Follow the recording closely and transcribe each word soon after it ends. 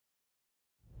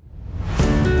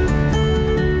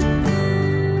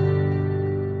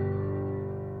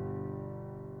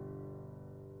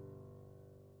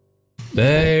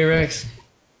Hey, Rex.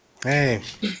 Hey.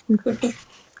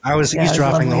 I was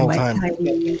eavesdropping the whole time.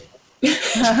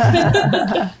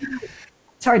 It's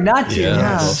hard not to, Yeah,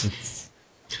 huh?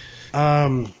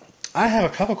 awesome. I have a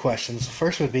couple questions. The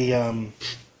first would be,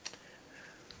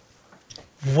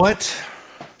 what...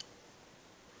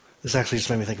 This actually just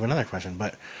made me think of another question,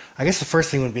 but I guess the first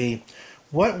thing would be,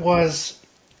 what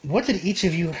did each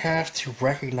of you have to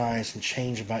recognize and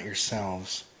change about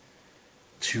yourselves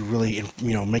to really,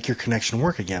 make your connection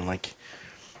work again? Like,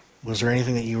 was there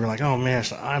anything that you were like, oh man,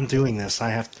 I'm doing this.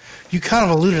 You kind of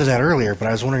alluded to that earlier, but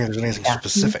I was wondering if there's anything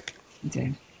specific.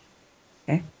 Okay.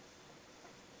 Okay.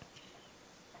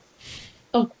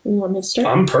 Oh, you want me to start?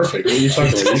 I'm perfect. What are you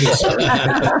talking about? You can start.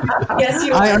 Yes,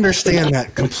 you are. I understand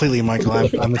that completely, Michael.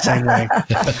 I'm the same way.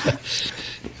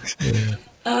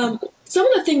 Some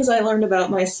of the things I learned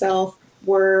about myself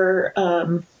were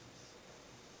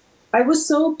I was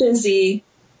so busy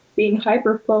being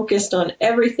hyper-focused on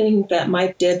everything that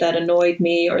Mike did that annoyed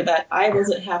me or that I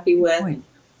wasn't happy with,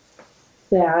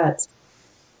 that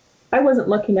I wasn't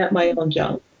looking at my own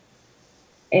junk.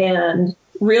 And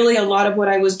really a lot of what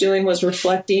I was doing was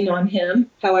reflecting on him,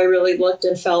 how I really looked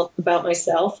and felt about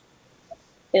myself.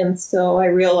 And so I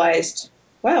realized,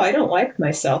 wow, I don't like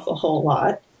myself a whole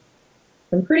lot.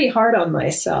 I'm pretty hard on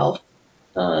myself.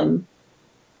 I'm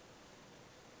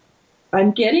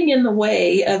getting in the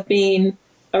way of being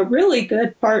a really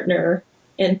good partner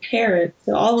and parent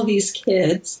to all of these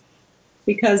kids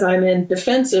because I'm in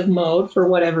defensive mode for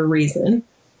whatever reason.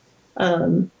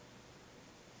 I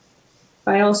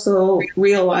also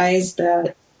realized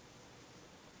that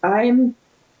I'm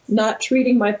not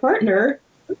treating my partner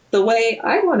the way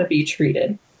I want to be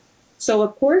treated. So,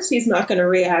 of course, he's not going to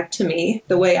react to me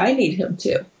the way I need him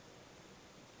to.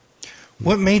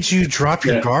 What made you drop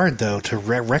your guard, though, to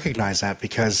recognize that?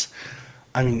 Because,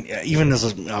 I mean, even as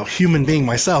a human being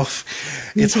myself,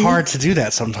 it's hard to do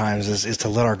that sometimes, is to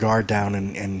let our guard down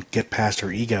and get past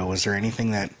our ego. Was there anything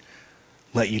that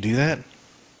let you do that?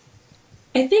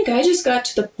 I think I just got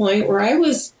to the point where I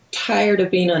was tired of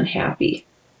being unhappy.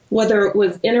 Whether it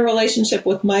was in a relationship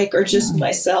with Mike or just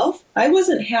myself, I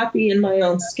wasn't happy in my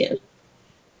own skin.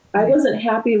 I wasn't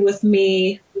happy with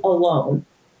me alone.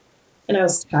 And I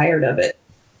was tired of it.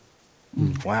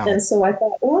 Wow. And so I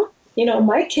thought, well,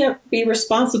 Mike can't be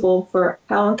responsible for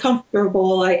how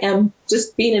uncomfortable I am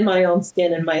just being in my own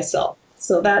skin and myself.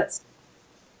 So that's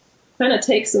kind of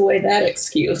takes away that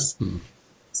excuse.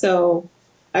 So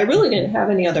I really didn't have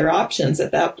any other options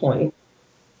at that point.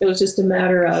 It was just a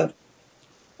matter of,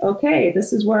 okay,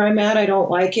 this is where I'm at. I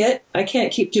don't like it. I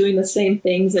can't keep doing the same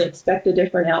things and expect a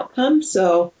different outcome.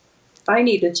 So I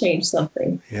need to change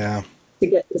something. Yeah. To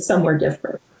get to somewhere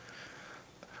different.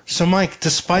 So, Mike,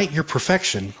 despite your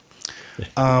perfection,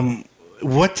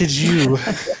 what did you...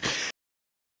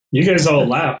 You guys all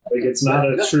laugh like it's not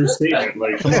a true statement.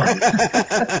 Like, come on.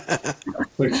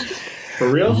 Like, for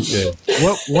real? Yeah.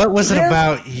 What was it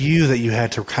about you that you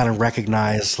had to kind of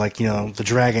recognize, like, the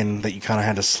dragon that you kind of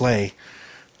had to slay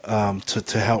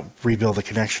to help rebuild the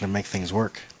connection and make things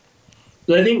work?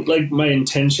 I think, like, my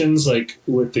intentions, like,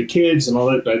 with the kids and all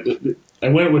that, I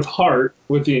went with heart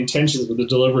with the intentions, but the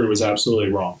delivery was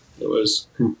absolutely wrong. It was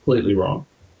completely wrong.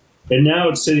 And now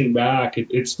it's sitting back.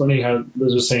 It's funny how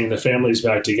Liz was saying the family's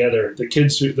back together. The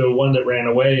kids, the one that ran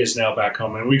away is now back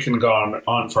home, and we can go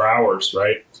on for hours,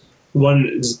 right? One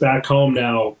is back home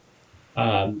now,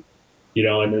 and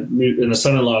the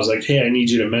son-in-law is like, hey, I need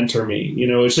you to mentor me.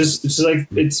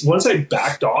 It's once I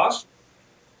backed off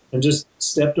and just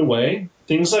stepped away,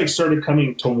 things like started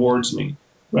coming towards me.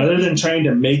 Rather than trying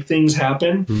to make things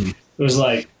happen, it was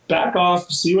like, back off,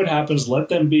 see what happens, let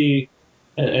them be,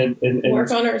 and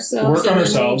work on ourselves. Work on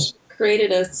ourselves.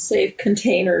 Created a safe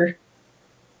container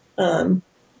and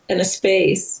a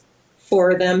space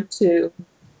for them to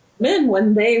come in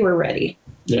when they were ready.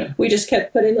 Yeah. We just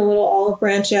kept putting the little olive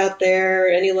branch out there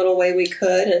any little way we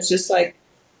could. And it's just like,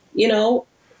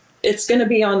 it's going to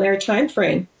be on their time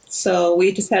frame. So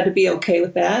we just had to be okay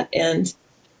with that and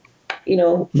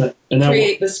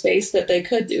create the space that they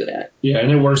could do that. Yeah,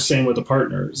 and it works same with the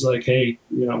partner. It's like, hey,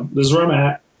 this is where I'm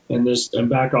at, and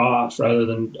back off, rather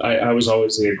than I was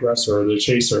always the aggressor or the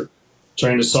chaser,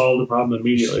 trying to solve the problem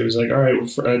immediately. It was like, all right,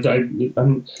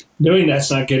 I'm doing that's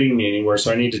not getting me anywhere,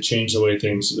 so I need to change the way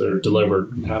things are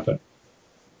delivered and happen.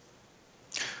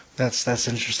 That's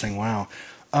interesting. Wow.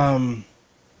 Do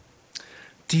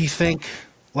you think,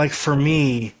 like for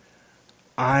me,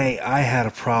 I had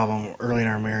a problem early in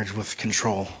our marriage with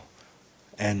control,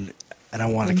 and I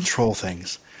wanted to control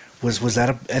things. Was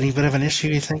that any bit of an issue,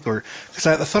 you think? Or because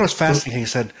I thought it was fascinating how you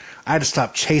said I had to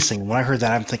stop chasing. When I heard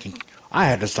that, I'm thinking, I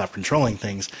had to stop controlling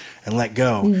things and let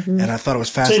go. Mm-hmm. And I thought it was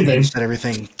fascinating that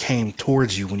everything came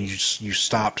towards you when you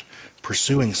stopped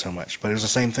pursuing so much. But it was the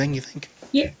same thing, you think?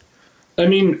 Yeah. I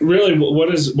mean, really, what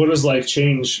does life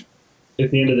change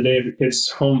at the end of the day if a kid's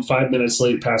home 5 minutes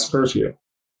late past curfew?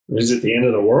 Is it the end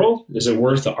of the world? Is it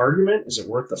worth the argument? Is it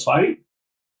worth the fight?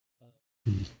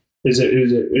 Is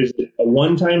it a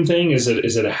one-time thing? Is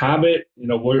it a habit? You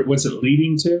know, what's it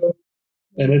leading to?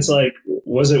 And it's like,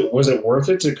 was it worth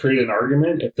it to create an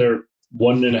argument if they're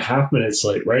 1.5 minutes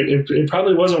late? Right? It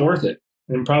probably wasn't worth it.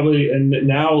 And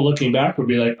now looking back would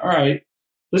be like, all right,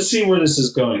 let's see where this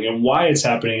is going and why it's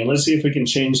happening, and let's see if we can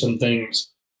change some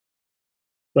things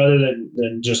rather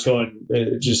than just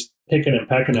picking and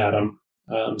pecking at them.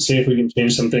 See if we can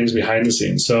change some things behind the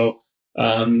scenes. So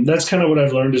that's kind of what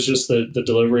I've learned is just the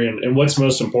delivery and what's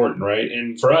most important, right?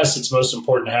 And for us, it's most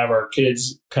important to have our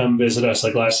kids come visit us.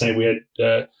 Like last night, we had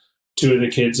 2 of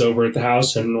the kids over at the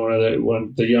house and one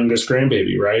of the youngest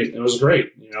grandbaby, right? And it was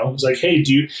great. You know, it was like, hey,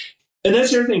 and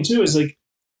that's the other thing too, is that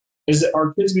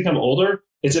our kids become older.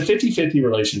 It's a 50-50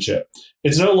 relationship.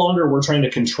 It's no longer we're trying to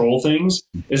control things.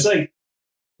 It's like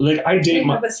I date They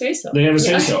have a say-so. They have a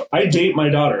say-so. I date my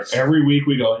daughter. Every week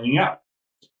we go hang out.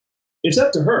 It's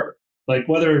up to her. Like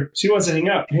whether she wants to hang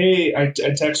out. Hey, I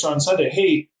text her on Sunday.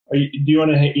 Hey, do you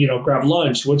want to grab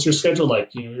lunch? What's your schedule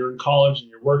like? You're in college and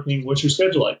you're working. What's your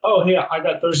schedule like? Oh, hey, I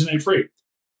got Thursday night free.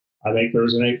 I make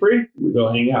Thursday night free. We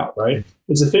go hang out, right?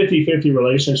 It's a 50-50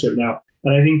 relationship now.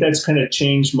 And I think that's kind of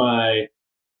changed my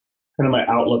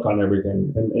outlook on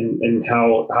everything and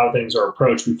how things are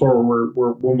approached. Before we're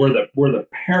the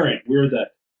parent, we're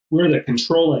the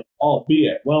controlling,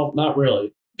 albeit, well, not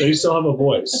really. They still have a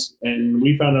voice, and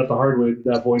we found out the hard way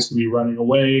that voice can be running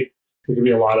away. It could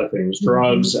be a lot of things: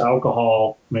 drugs,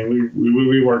 alcohol. I mean,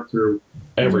 we work through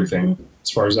everything as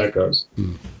far as that goes.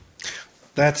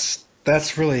 That's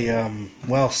really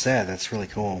well said. That's really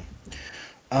cool.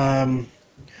 Now,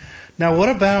 what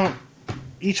about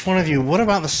each one of you? What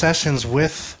about the sessions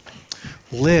with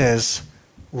Liz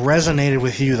resonated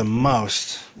with you the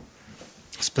most,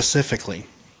 specifically?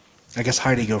 I guess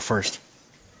Heidi, go first.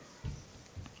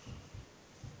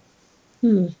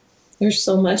 There's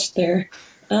so much there.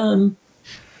 Was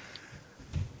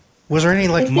there any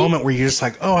moment where you're just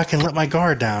like, oh, I can let my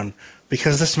guard down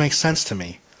because this makes sense to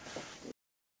me?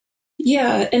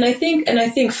 Yeah, and I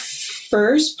think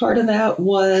first part of that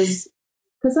was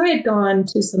because I had gone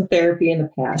to some therapy in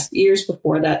the past, years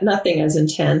before that, nothing as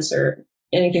intense or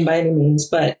anything by any means,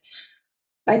 but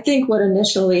I think what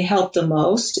initially helped the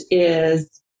most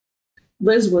is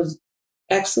Liz was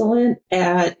excellent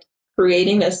at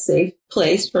creating a safe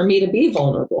place for me to be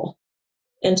vulnerable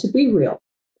and to be real.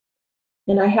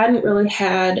 And I hadn't really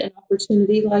had an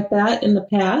opportunity like that in the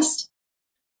past.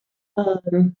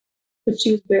 But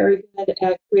she was very good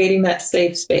at creating that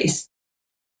safe space.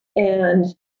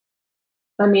 And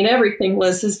I mean, everything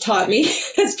Liz has taught me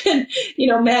has been,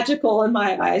 magical in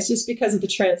my eyes just because of the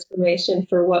transformation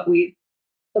for what we've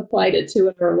applied it to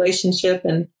in our relationship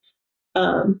and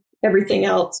everything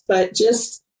else. But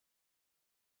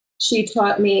she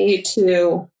taught me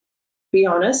to be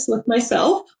honest with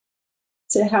myself,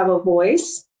 to have a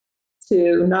voice,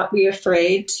 to not be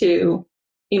afraid to,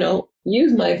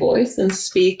 use my voice and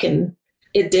speak. And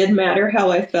it did matter how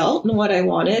I felt and what I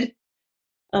wanted.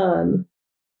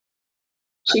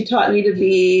 She taught me to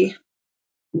be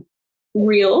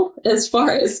real as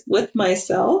far as with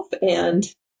myself and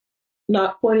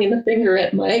not pointing the finger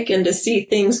at Mike and to see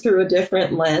things through a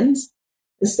different lens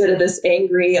instead of this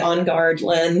angry, on guard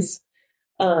lens,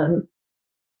 and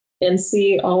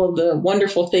see all of the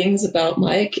wonderful things about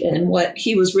Mike and what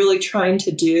he was really trying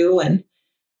to do. And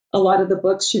a lot of the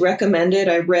books she recommended,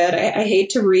 I read. I hate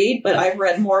to read, but I've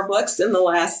read more books in the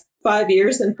last 5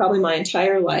 years than probably my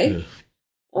entire life.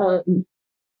 And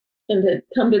to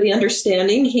come to the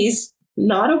understanding, he's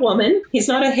not a woman. He's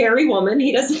not a hairy woman.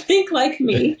 He doesn't think like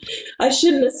me. I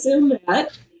shouldn't assume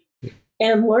that.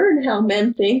 And learn how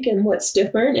men think and what's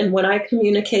different. And when I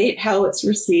communicate, how it's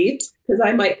received. Because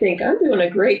I might think I'm doing a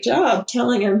great job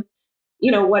telling him,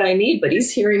 what I need, but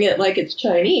he's hearing it like it's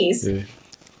Chinese. Yeah.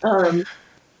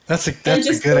 That's a good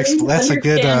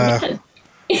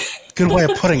way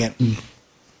of putting it.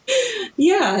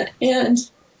 Yeah, and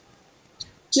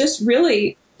just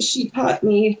really, she taught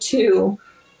me to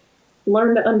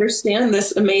learn to understand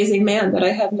this amazing man that I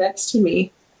have next to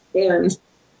me and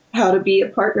how to be a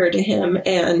partner to him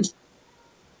and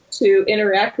to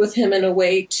interact with him in a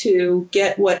way to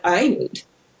get what I need.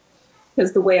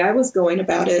 Because the way I was going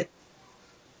about it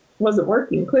wasn't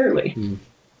working, clearly.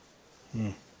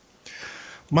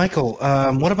 Michael,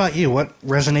 what about you? What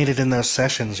resonated in those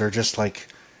sessions or just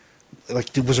Like,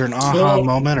 was there an aha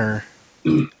moment or?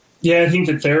 Yeah, I think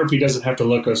that therapy doesn't have to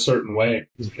look a certain way.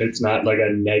 It's not like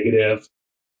a negative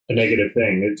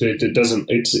thing. It doesn't.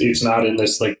 It's not in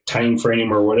this like time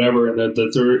frame or whatever. And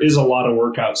that there is a lot of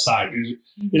work outside. You're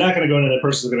not going to go into that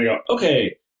person's going to go,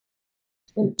 okay,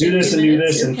 do this and do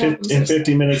this, and in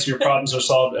 50 minutes your problems are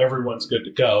solved. Everyone's good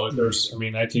to go.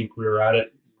 I think we were at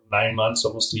it 9 months,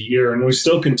 almost a year, and we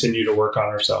still continue to work on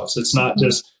ourselves. It's not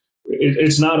just.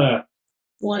 It's not a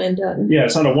one and done. Yeah,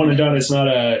 it's not a one and done.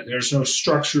 There's no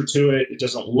structure to it. It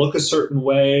doesn't look a certain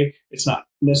way. It's not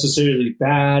necessarily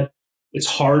bad. It's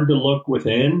hard to look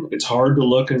within. It's hard to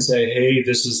look and say, hey,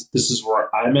 this is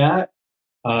where I'm at.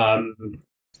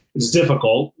 It's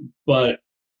difficult, but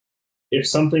if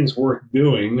something's worth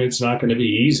doing, it's not going to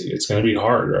be easy. It's going to be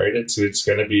hard, right? It's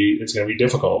going to be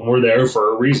difficult. And we're there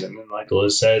for a reason. And like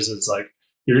Liz says, it's like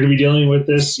you're going to be dealing with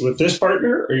this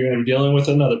partner, or you're going to be dealing with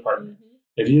another partner.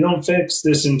 If you don't fix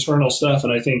this internal stuff,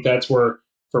 and I think that's where,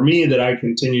 for me, that I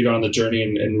continued on the journey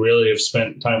and really have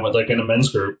spent time with, like in a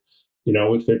men's group,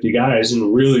 with 50 guys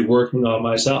and really working on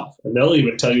myself. And they'll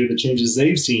even tell you the changes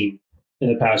they've seen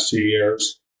in the past 2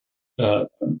 years.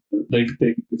 They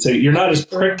say you're not as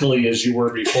prickly as you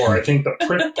were before. I think the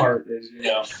prick part is,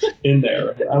 in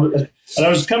there. I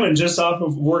was coming just off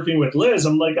of working with Liz.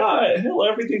 I'm like, hell,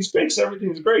 everything's fixed.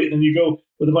 Everything's great. And then you go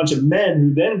with a bunch of men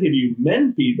who then give you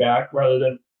men feedback rather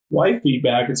than wife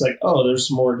feedback. It's like, oh, there's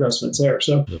some more adjustments there.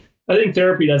 So I think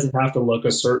therapy doesn't have to look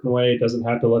a certain way. It doesn't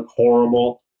have to look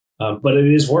horrible, but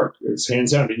it is work. It's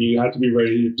hands down. And you have to be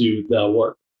ready to do the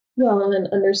work. Well, and then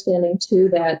understanding too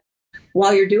that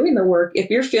while you're doing the work, if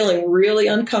you're feeling really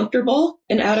uncomfortable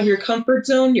and out of your comfort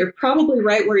zone, you're probably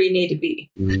right where you need to be.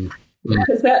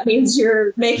 Because that means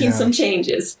you're making some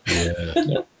changes.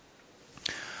 Yeah.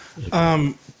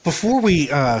 Before we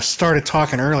started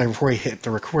talking earlier, before we hit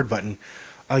the record button,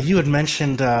 you had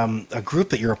mentioned a group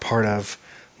that you're a part of,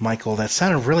 Michael, that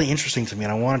sounded really interesting to me,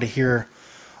 and I wanted to hear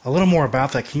a little more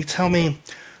about that. Can you tell me,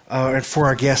 and for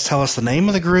our guests, tell us the name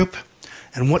of the group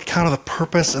and what kind of the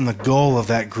purpose and the goal of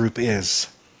that group is?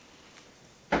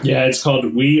 Yeah, it's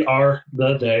called We Are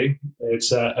the They.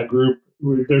 It's a group.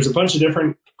 There's a bunch of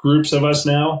different groups of us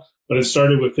now, but it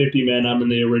started with 50 men. I'm in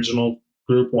the original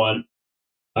group one.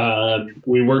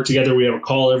 We work together. We have a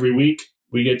call every week.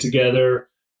 We get together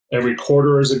every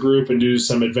quarter as a group and do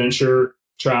some adventure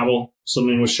travel,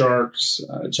 swimming with sharks,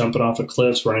 jumping off of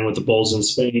cliffs, running with the bulls in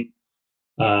Spain.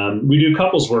 We do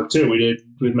couples work too. We did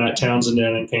with Matt Townsend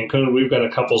down in Cancun. We've got a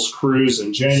couples cruise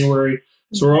in January.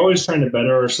 So we're always trying to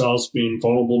better ourselves, being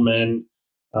vulnerable men.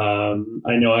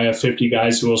 I know I have 50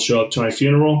 guys who will show up to my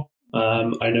funeral.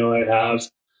 I know I have,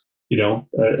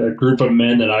 a group of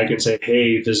men that I can say,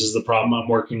 hey, this is the problem I'm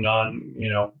working on.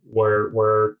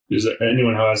 Where is there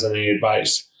anyone who has any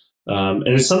advice? And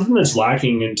it's something that's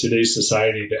lacking in today's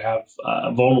society, to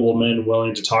have vulnerable men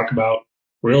willing to talk about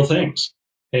real things.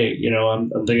 Hey, I'm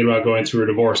thinking about going through a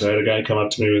divorce. I had a guy come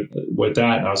up to me with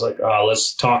that, and I was like,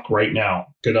 let's talk right now.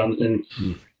 Get on and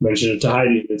mention it to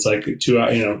Heidi. It's like 2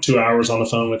 hours on the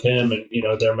phone with him, and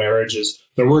their marriage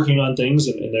they're working on things,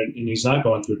 and he's not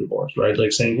going through divorce, right?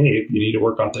 Like saying, hey, you need to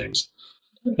work on things.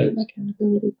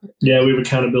 Accountability partners. Yeah, we have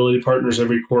accountability partners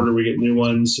every quarter. We get new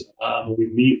ones. We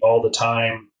meet all the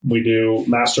time. We do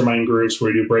mastermind groups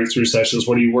where we do breakthrough sessions.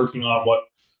 What are you working on?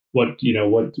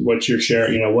 What's your share?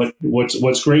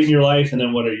 What's great in your life, and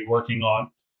then what are you working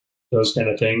on? Those kind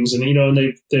of things. And and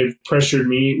they've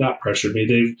not pressured me.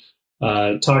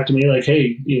 They've talked to me like,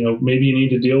 hey, maybe you need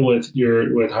to deal with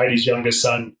Heidi's youngest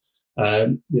son,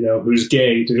 who's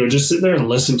gay, to go just sit there and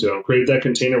listen to him. Create that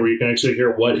container where you can actually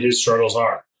hear what his struggles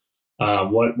are.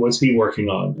 What's he working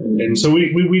on? And so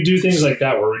we do things like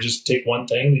that, where we just take one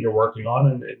thing that you're working on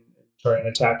and try and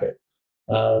attack it.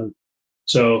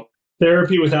 So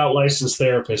therapy without licensed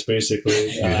therapists,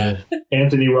 basically.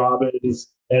 Anthony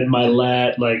Robbins, Ed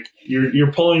Milet, like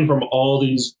you're pulling from all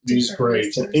these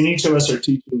greats, and each of us are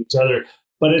teaching each other.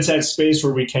 But it's that space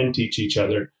where we can teach each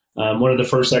other. One of the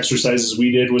first exercises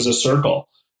we did was a circle,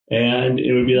 and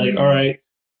it would be like, all right,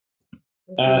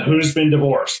 who's been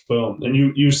divorced? Boom, and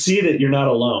you see that you're not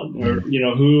alone. Or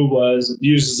who was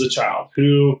abused as a child?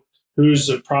 Who's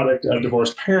a product of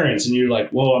divorced parents, and you're like,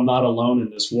 whoa, I'm not alone in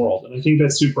this world. And I think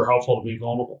that's super helpful to be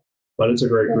vulnerable. But it's a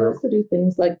great group. We also do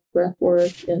things like breath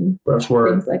work and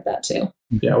things like that too.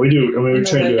 Yeah, we do. I mean, we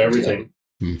try to do everything.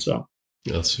 So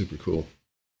that's super cool.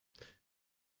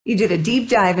 You did a deep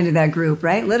dive into that group,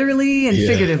 right? Literally and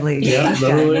figuratively. Yeah,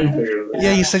 literally and figuratively.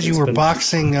 Yeah, you said you were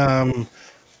boxing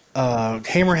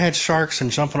hammerhead sharks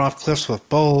and jumping off cliffs with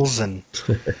bulls and.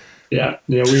 Yeah,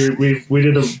 we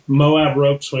did a Moab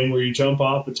rope swing where you jump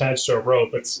off attached to a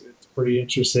rope. It's pretty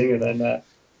interesting, and then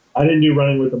I didn't do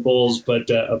running with the bulls, but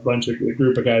a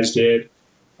group of guys did.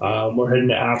 We're heading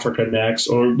to Africa next,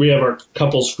 or we have our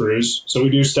couples cruise. So we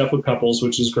do stuff with couples,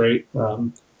 which is great.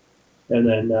 And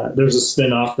then there's a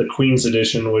spin-off, the Queen's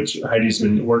Edition, which Heidi's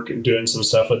been doing some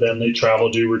stuff with them. They travel,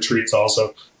 do retreats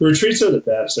also. The retreats are the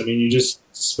best. I mean,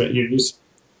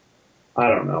 I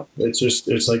don't know.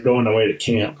 It's like going away to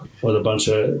camp with a bunch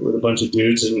of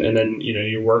dudes, and then you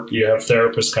have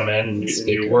therapists come in and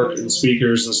you work and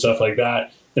speakers and stuff like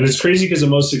that. And it's crazy because the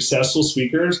most successful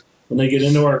speakers, when they get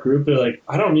into our group, they're like,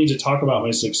 I don't need to talk about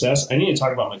my success. I need to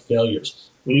talk about my failures.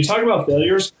 When you talk about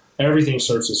failures, everything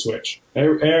starts to switch.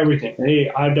 Everything. Hey,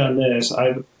 I've done this.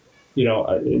 And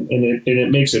it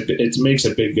makes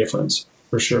a big difference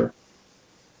for sure.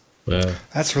 Wow.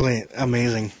 That's really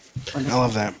amazing. I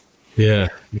love that. Yeah.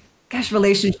 Gosh,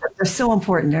 relationships are so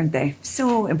important, aren't they?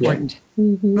 So important. Yeah.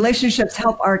 Mm-hmm. Relationships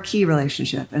help our key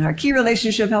relationship, and our key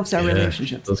relationship helps our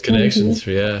relationship. Those connections,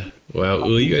 yeah. Wow.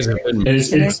 Well, you guys have been...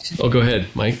 go ahead,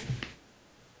 Mike.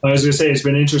 I was going to say, it's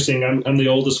been interesting. I'm the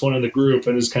oldest one in the group,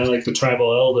 and it's kind of like the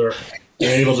tribal elder. I'm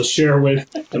able to share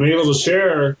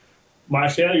my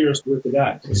failures with the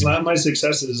guy. It's not my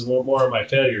successes, more of my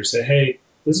failures. Say, hey,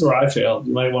 this is where I failed.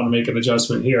 You might want to make an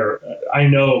adjustment here. I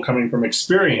know coming from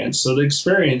experience. So the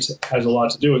experience has a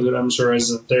lot to do with it. I'm sure as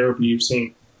a therapy, you've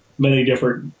seen many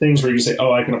different things where you say,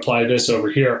 oh, I can apply this over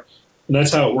here. And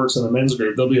that's how it works in the men's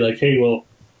group. They'll be like, hey, well,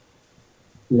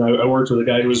 I worked with a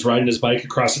guy who was riding his bike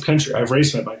across the country. I've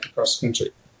raced my bike across the country.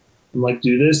 I'm like,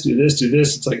 do this, do this, do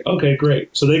this. It's like, okay,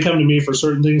 great. So they come to me for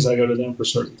certain things. I go to them for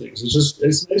certain things.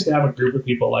 It's nice to have a group of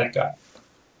people like that.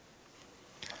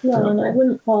 Well, and I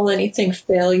wouldn't call anything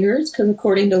failures because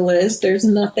according to Liz, there's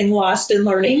nothing lost in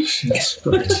learning. Yes,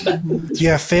 right.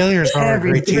 Yeah, failures are a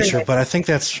great teacher, but I think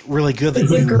that's really good that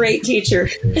It's a great teacher.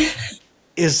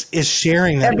 is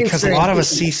sharing that, because a lot of us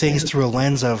see things through a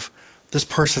lens of this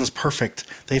person's perfect.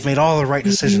 They've made all the right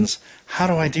decisions. How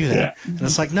do I do that? Yeah. And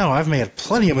it's like, no, I've made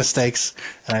plenty of mistakes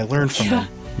and I learned from them.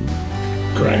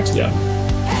 Correct, yeah.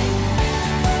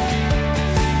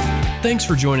 Thanks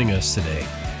for joining us today.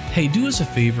 Hey, do us a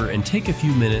favor and take a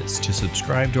few minutes to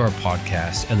subscribe to our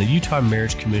podcast and the Utah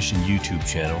Marriage Commission YouTube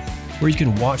channel, where you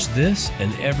can watch this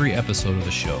and every episode of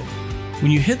the show.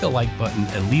 When you hit the like button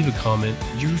and leave a comment,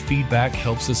 your feedback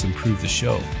helps us improve the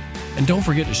show. And don't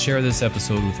forget to share this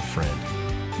episode with a friend.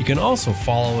 You can also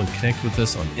follow and connect with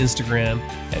us on Instagram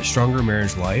at Stronger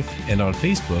Marriage Life and on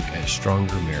Facebook at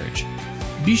Stronger Marriage.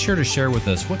 Be sure to share with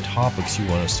us what topics you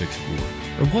want us to explore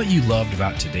or what you loved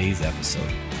about today's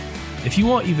episode. If you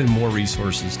want even more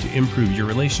resources to improve your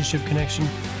relationship connection,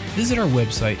 visit our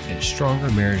website at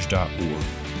strongermarriage.org,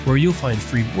 where you'll find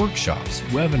free workshops,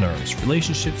 webinars,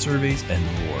 relationship surveys, and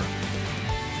more.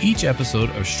 Each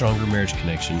episode of Stronger Marriage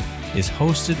Connection is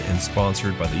hosted and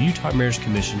sponsored by the Utah Marriage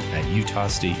Commission at Utah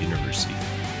State University.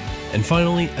 And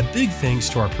finally, a big thanks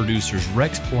to our producers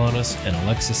Rex Polanis and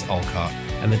Alexis Alcott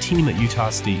and the team at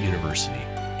Utah State University.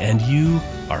 And you,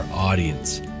 our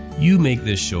audience. You make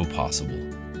this show possible.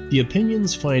 The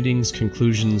opinions, findings,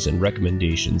 conclusions, and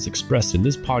recommendations expressed in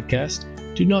this podcast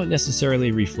do not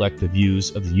necessarily reflect the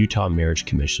views of the Utah Marriage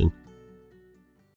Commission